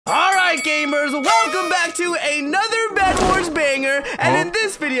right, gamers, welcome back to another Bed Wars banger. And in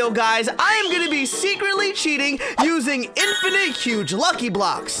this video, guys, I am going to be secretly cheating using infinite huge lucky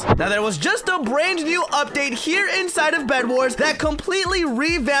blocks. Now, there was just a brand new update here inside of Bed Wars that completely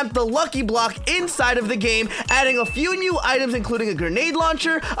revamped the lucky block inside of the game, adding a few new items, including a grenade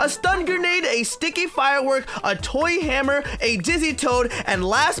launcher, a stun grenade, a sticky firework, a toy hammer, a dizzy toad, and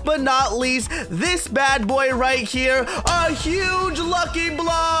last but not least, this bad boy right here, a huge lucky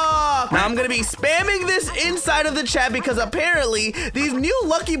block. Now, I'm going to be spamming this inside of the chat because apparently these new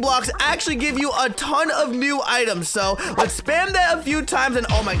lucky blocks actually give you a ton of new items. So let's spam that a few times, and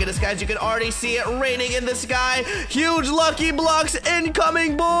oh my goodness, guys, you can already see it raining in the sky. Huge lucky blocks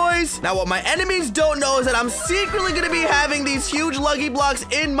incoming, boys. Now, what my enemies don't know is that I'm secretly going to be having these huge lucky blocks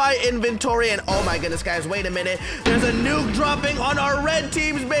in my inventory, and oh my goodness, guys, wait a minute. There's a nuke dropping on our red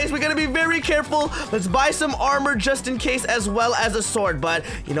team's base. We got to be very careful. Let's buy some armor just in case, as well as a sword. But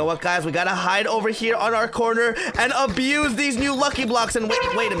you know what, guys, we got to hide over here on our corner and abuse these new lucky blocks. And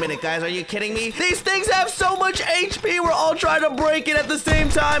wait a minute, guys, are you kidding me? These things have so much HP. We're all trying to break it at the same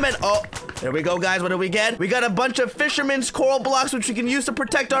time, and oh, there we go, guys. What do we get? We got a bunch of fisherman's coral blocks, which we can use to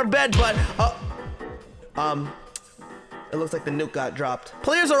protect our bed, but it looks like the nuke got dropped.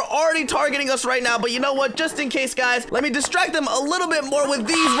 Players are already targeting us right now, but you know what? Just in case, guys, let me distract them a little bit more with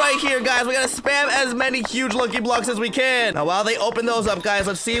these right here, guys. We gotta spam as many huge lucky blocks as we can. Now, while they open those up, guys,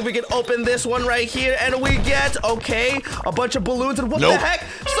 let's see if we can open this one right here, and we get, okay, a bunch of balloons, and what the heck?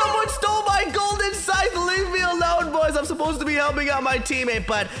 Someone stole my golden scythe. Leave me alone, boys. I'm supposed to be helping out my teammate,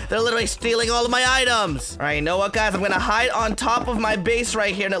 but they're literally stealing all of my items. All right, you know what, guys? I'm gonna hide on top of my base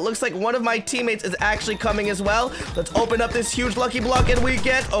right here, and it looks like one of my teammates is actually coming as well. Let's open up this huge lucky block, and we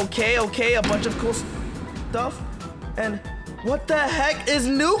get, okay, a bunch of cool stuff. And what the heck? Is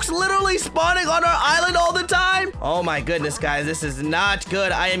nukes literally spawning on our island all the time? Oh my goodness, guys, this is not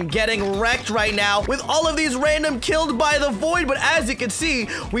good. I am getting wrecked right now with all of these random killed by the void. But as you can see,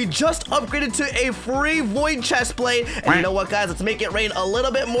 we just upgraded to a free void chest plate. And you know what, guys? Let's make it rain a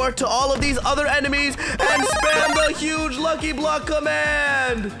little bit more to all of these other enemies and spam the huge lucky block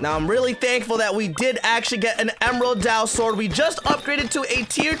command. Now, I'm really thankful that we did actually get an emerald dowel sword. We just upgraded to a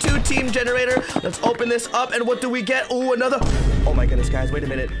tier 2 team generator. Let's open this up, and what do we get? Ooh, another. Oh my goodness, guys, wait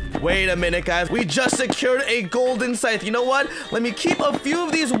a minute, guys. We just secured a golden scythe. You know what? Let me keep a few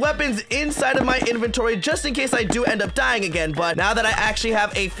of these weapons inside of my inventory just in case I do end up dying again. But now that I actually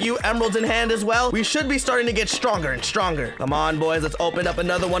have a few emeralds in hand as well, we should be starting to get stronger and stronger. Come on, boys, let's open up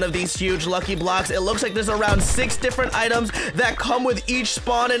another one of these huge lucky blocks. It looks like there's around 6 different items that come with each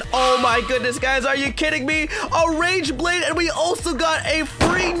spawn, and oh my goodness, guys, are you kidding me? A rage blade, and we also got a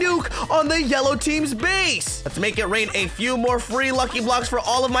free nuke on the yellow team's base. Let's make it rain a few more free lucky blocks for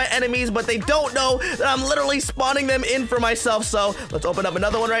all of my enemies, but they don't know that I'm literally spawning them in for myself. So let's open up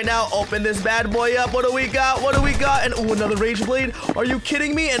another one right now. Open this bad boy up. What do we got? And ooh, another rage blade. Are you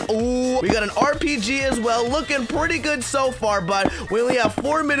kidding me? And ooh, we got an RPG as well. Looking pretty good so far, but we only have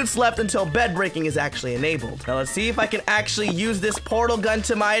 4 minutes left until bed breaking is actually enabled. Now let's see if I can actually use this portal gun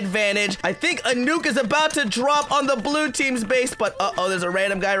to my advantage. I think a nuke is about to drop on the blue team's base, but uh-oh, there's a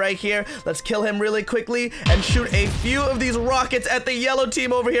random guy right here. Let's kill him really quickly and shoot a few of these rockets at the yellow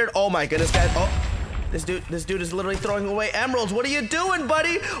team over here. Oh my goodness, guys. Oh, this dude is literally throwing away emeralds. What are you doing,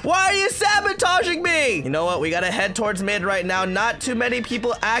 buddy? Why are you sabotaging me? You know what? We gotta head towards mid right now. Not too many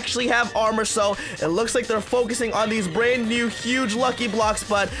people actually have armor, so it looks like they're focusing on these brand new huge lucky blocks,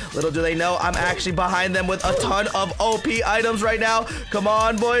 but little do they know I'm actually behind them with a ton of OP items right now. Come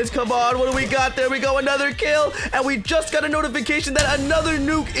on, boys, come on. What do we got? There we go, another kill, and we just got a notification that another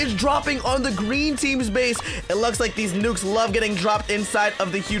nuke is dropping on the green team's base. It looks like these nukes love getting dropped inside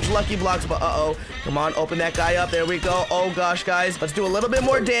of the huge lucky blocks, but uh-oh. Come on, open that guy up. There we go. Oh gosh, guys, let's do a little bit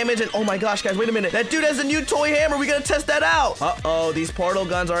more damage. And oh my gosh, guys, wait a minute, that dude has a new toy hammer. We gotta test that out. Uh-oh, these portal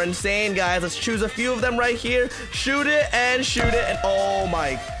guns are insane, guys. Let's choose a few of them right here. Shoot it, and oh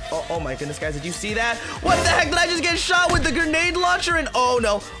my goodness, guys, did you see that? What the heck? Did I just get shot with the grenade launcher? And oh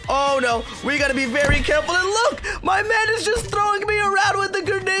no, we gotta be very careful. And look, my man is just throwing me around with the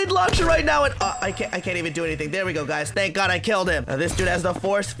grenade launcher right now, and I can't even do anything. There we go, guys. Thank God I killed him. Now, this dude has the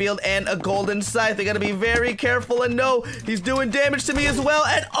force field and a golden scythe. We gotta be very careful, and no, he's doing damage to me as well.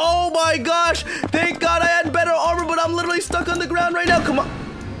 And oh my gosh, thank God I had better armor, but I'm literally stuck on the ground right now. Come on.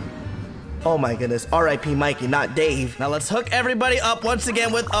 Oh my goodness. R.I.P. Mikey, not Dave. Now let's hook everybody up once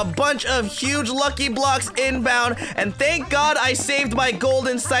again with a bunch of huge lucky blocks inbound. And thank God I saved my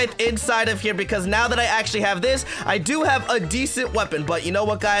golden scythe inside of here, because now that I actually have this, I do have a decent weapon. But you know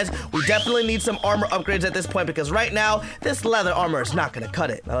what, guys? We definitely need some armor upgrades at this point, because right now, this leather armor is not going to cut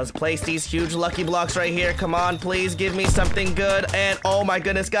it. Now let's place these huge lucky blocks right here. Come on, please give me something good. And oh my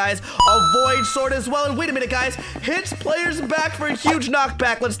goodness, guys, a void sword as well. And wait a minute, guys. Hits players back for a huge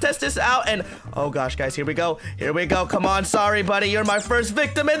knockback. Let's test this out. And oh gosh, guys, here we go. Here we go. Come on, sorry, buddy. You're my first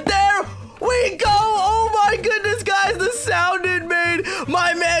victim. And there we go. Oh my goodness, guys, the sound it made.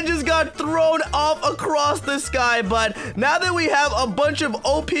 My man just got thrown off across the sky. But now that we have a bunch of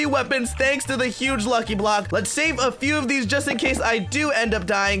OP weapons thanks to the huge lucky block, let's save a few of these just in case I do end up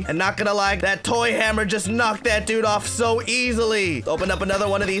dying. And not gonna lie, that toy hammer just knocked that dude off so easily. Let's open up another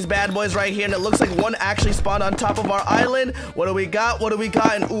one of these bad boys right here, and it looks like one actually spawned on top of our island. What do we got? What do we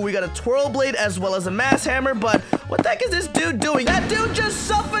got? And ooh, we got a twirl blade as well as a mass hammer. But what the heck is this dude doing? That dude just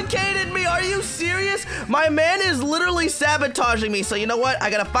suffocated me. Are you serious? My man is literally sabotaging me. So you know what? I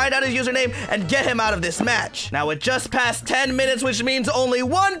gotta find out his username and get him out of this match. Now it just passed 10 minutes, which means only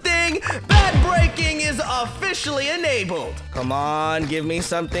one thing: bad breaking is officially enabled. Come on, give me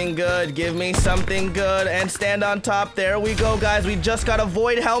something good. Give me something good and stand on top. There we go, guys. We just got a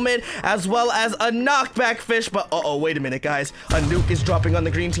void helmet as well as a knockback fish. But uh-oh, wait a minute, guys. A nuke is dropping on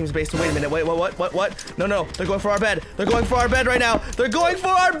the green team's base. Wait a minute. Wait, what? No. They're going for our bed. They're going for our bed right now. They're going for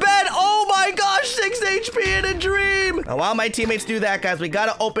our bed. Oh my gosh, 6 HP in a dream. Now, while my teammates do that, guys, we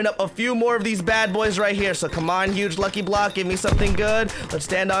gotta open up a few more of these bad boys right here. So come on, huge lucky block. Give me something good. Let's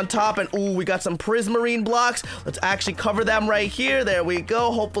stand on top. And ooh, we got some prismarine blocks. Let's actually cover them right here. There we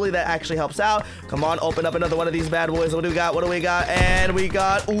go. Hopefully that actually helps out. Come on, open up another one of these bad boys. What do we got? What do we got? And we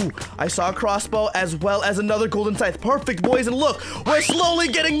got, ooh, I saw a crossbow as well as another golden scythe. Perfect, boys. And look, we're slowly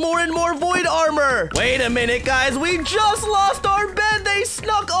getting more and more void armor. Wait a minute, guys. We just lost our bed. They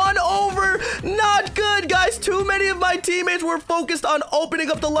snuck on over. Not good, guys. Too many of my teammates were focused on opening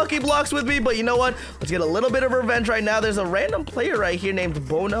up the lucky blocks with me. But you know what? Let's get a little bit of revenge right now. There's a random player right here named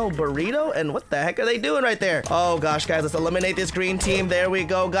Bono Burrito. And what the heck are they doing right there? Oh gosh, guys, let's eliminate this green team. There we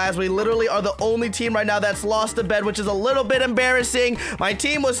go, guys. We literally are the only team right now that's lost a bed, which is a little bit embarrassing. My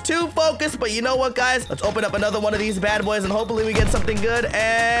team was too focused, but you know what, guys? Let's open up another one of these bad boys and hopefully we get something good.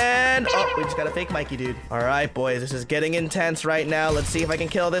 And oh, we just got a fake Mikey dude. All right, boys, this is getting intense right now. Let's see if I can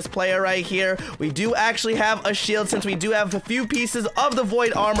kill this player right here. We do actually have a shield since we do have a few pieces of the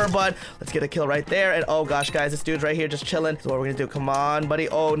void armor, but let's get a kill right there. And oh gosh, guys, this dude's right here just chilling. So what we're gonna do? Come on, buddy.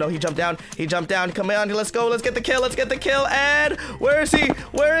 Oh no, he jumped down. He jumped down. Come on, let's go. Let's get the kill. Let's get the kill. And where is he?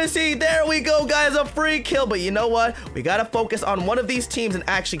 Where is he? There we go, guys. A free kill. But you know what? We gotta focus on one of these teams and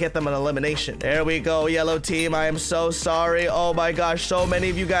actually get them an elimination. There we go, yellow team. I am so sorry. Oh my gosh, so many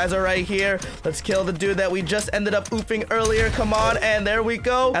of you guys are right here. Let's kill the dude that we just ended up oofing earlier. Come on, and there we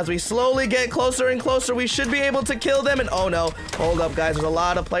go. As we slowly get closer and closer, we should be able to kill them. And oh no, hold up, guys. There's a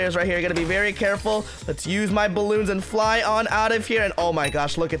lot of players right here. You gotta be very careful. Let's use my balloons and fly on out of here. And oh my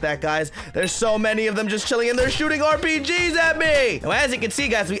gosh, look at that, guys. There's so many of them just chilling, and they're shooting RPGs at me. Now, as you can see,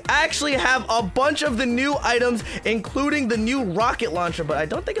 guys, we actually have a bunch of the new items, including the new rocket launcher. But I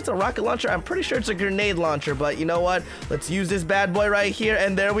don't think it's a rocket launcher. I'm pretty sure it's a grenade launcher. But you know what? Let's use this bad boy right here.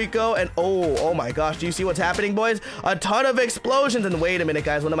 And there we go. And oh my gosh, do you see what's happening, boys? A ton of explosions. And wait a minute,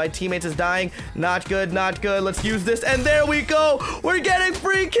 guys. One of my teammates is dying. Not good, not good. Let's use this. And there we go. We're getting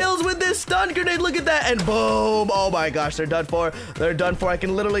free kills with this stun grenade. Look at that. And boom. Oh my gosh, they're done for. They're done for. I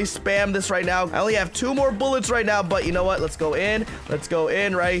can literally spam this right now. I only have 2 more bullets right now, but you know what? Let's go in. Let's go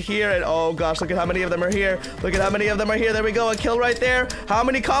in right here. And oh gosh, look at how many of them are here. Look at how many of them are here. There we go. A kill right there. How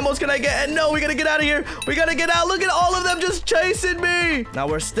many combos can I get? And no, we gotta get out of here. We gotta get out. Look at all of them just chasing me. Now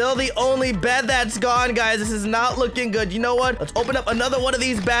we're still the only bed that's gone, guys. This is not looking good. You know what? Let's open up another one of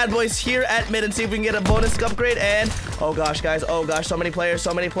these bad boys here at mid and see if we can get a bonus upgrade. And oh gosh, guys. Oh gosh, so many players.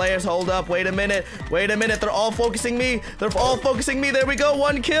 So many players. Hold up. Wait a minute. Wait a minute. They're all focusing me. They're all focusing me. There we go.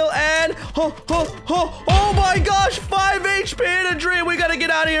 1 kill. And oh my gosh, 5 HP in a dream. We gotta get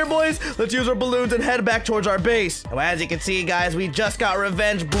out of here, boys. Let's use our balloons and head back towards our base. Now, as you can see, guys, we just got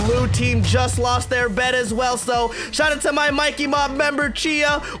revenge. Blue team just lost their bed as well. So shout out to my Mikey Mob member,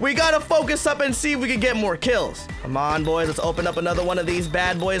 Chia. We gotta focus up and see if we can get more kills. Come on, boys. Let's open up another one of these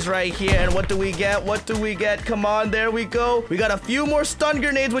bad boys right here. And what do we get? What do we get? Come on. There we go. We got a few more stun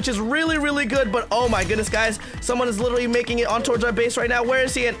grenades, which is really good. But oh my goodness, guys. Someone is literally making it on towards our base right now. Where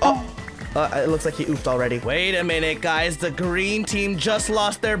is he? And oh It looks like he oofed already. Wait a minute, guys. The green team just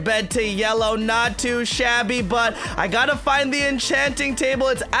lost their bed to yellow. Not too shabby, but I gotta find the enchanting table.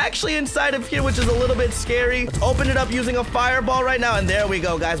 It's actually inside of here, which is a little bit scary. Let's open it up using a fireball right now, and there we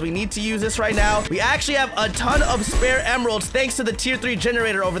go, guys. We need to use this right now. We actually have a ton of spare emeralds thanks to the tier 3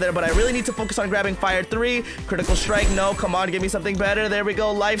 generator over there, but I really need to focus on grabbing fire 3. Critical strike, no. Come on, give me something better. There we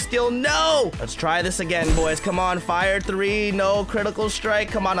go. Life steal, no. Let's try this again, boys. Come on, fire 3, no. Critical strike,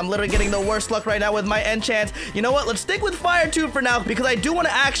 come on. I'm literally getting the worst luck right now with my enchants. You know what? Let's stick with fire 2 for now because I do want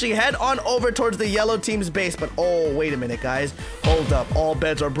to actually head on over towards the yellow team's base, but oh, wait a minute, guys. Hold up. All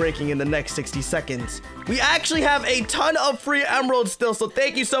beds are breaking in the next 60 seconds. We actually have a ton of free emeralds still, so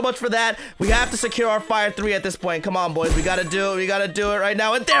thank you so much for that. We have to secure our fire 3 at this point. Come on, boys. We gotta do it. We gotta do it right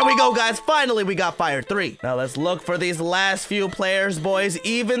now. And there we go, guys. Finally, we got fire 3. Now, let's look for these last few players, boys.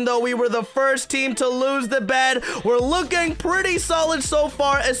 Even though we were the first team to lose the bed, we're looking pretty solid so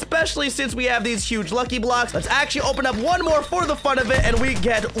far, especially since we have these huge lucky blocks. Let's actually open up one more for the fun of it, and we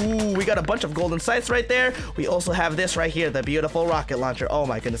get, ooh, we got a bunch of golden sights right there. We also have this right here, the beautiful rocket launcher. Oh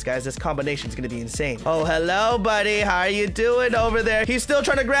my goodness, guys. This combination is gonna be insane. Oh, hello, buddy. How are you doing over there? He's still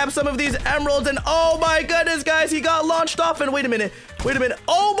trying to grab some of these emeralds, and oh my goodness, guys, he got launched off, and wait a minute.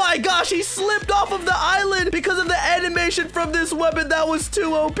 Oh my gosh, he slipped off of the island because of the animation from this weapon. That was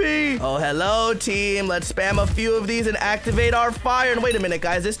too OP. Oh, hello, team. Let's spam a few of these and activate our fire. And wait a minute,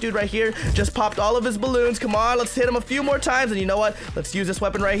 guys. This dude right here just popped all of his balloons. Come on, let's hit him a few more times. And you know what? Let's use this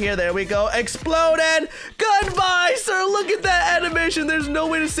weapon right here. There we go. Explode and goodbye, sir. Look at that animation. There's no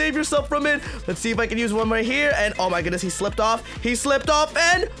way to save yourself from it. Let's see if I can use one right here. And oh my goodness, he slipped off. He slipped off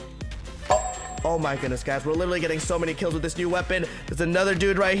and... Oh my goodness, guys. We're literally getting so many kills with this new weapon. There's another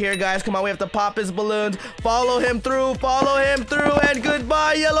dude right here, guys. Come on, we have to pop his balloons. Follow him through. And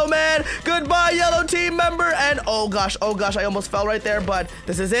goodbye, yellow man. Goodbye, yellow team member. And oh gosh, I almost fell right there, but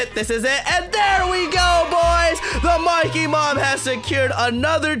this is it. And there we go, boys. The Mikey Mom has secured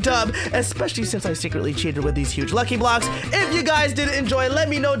another dub, especially since I secretly cheated with these huge lucky blocks. If you guys did enjoy, let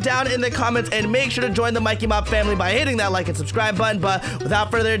me know down in the comments, and make sure to join the Mikey Mom family by hitting that like and subscribe button. But without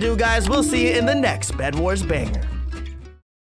further ado, guys, we'll see you in the next Bedwars banger.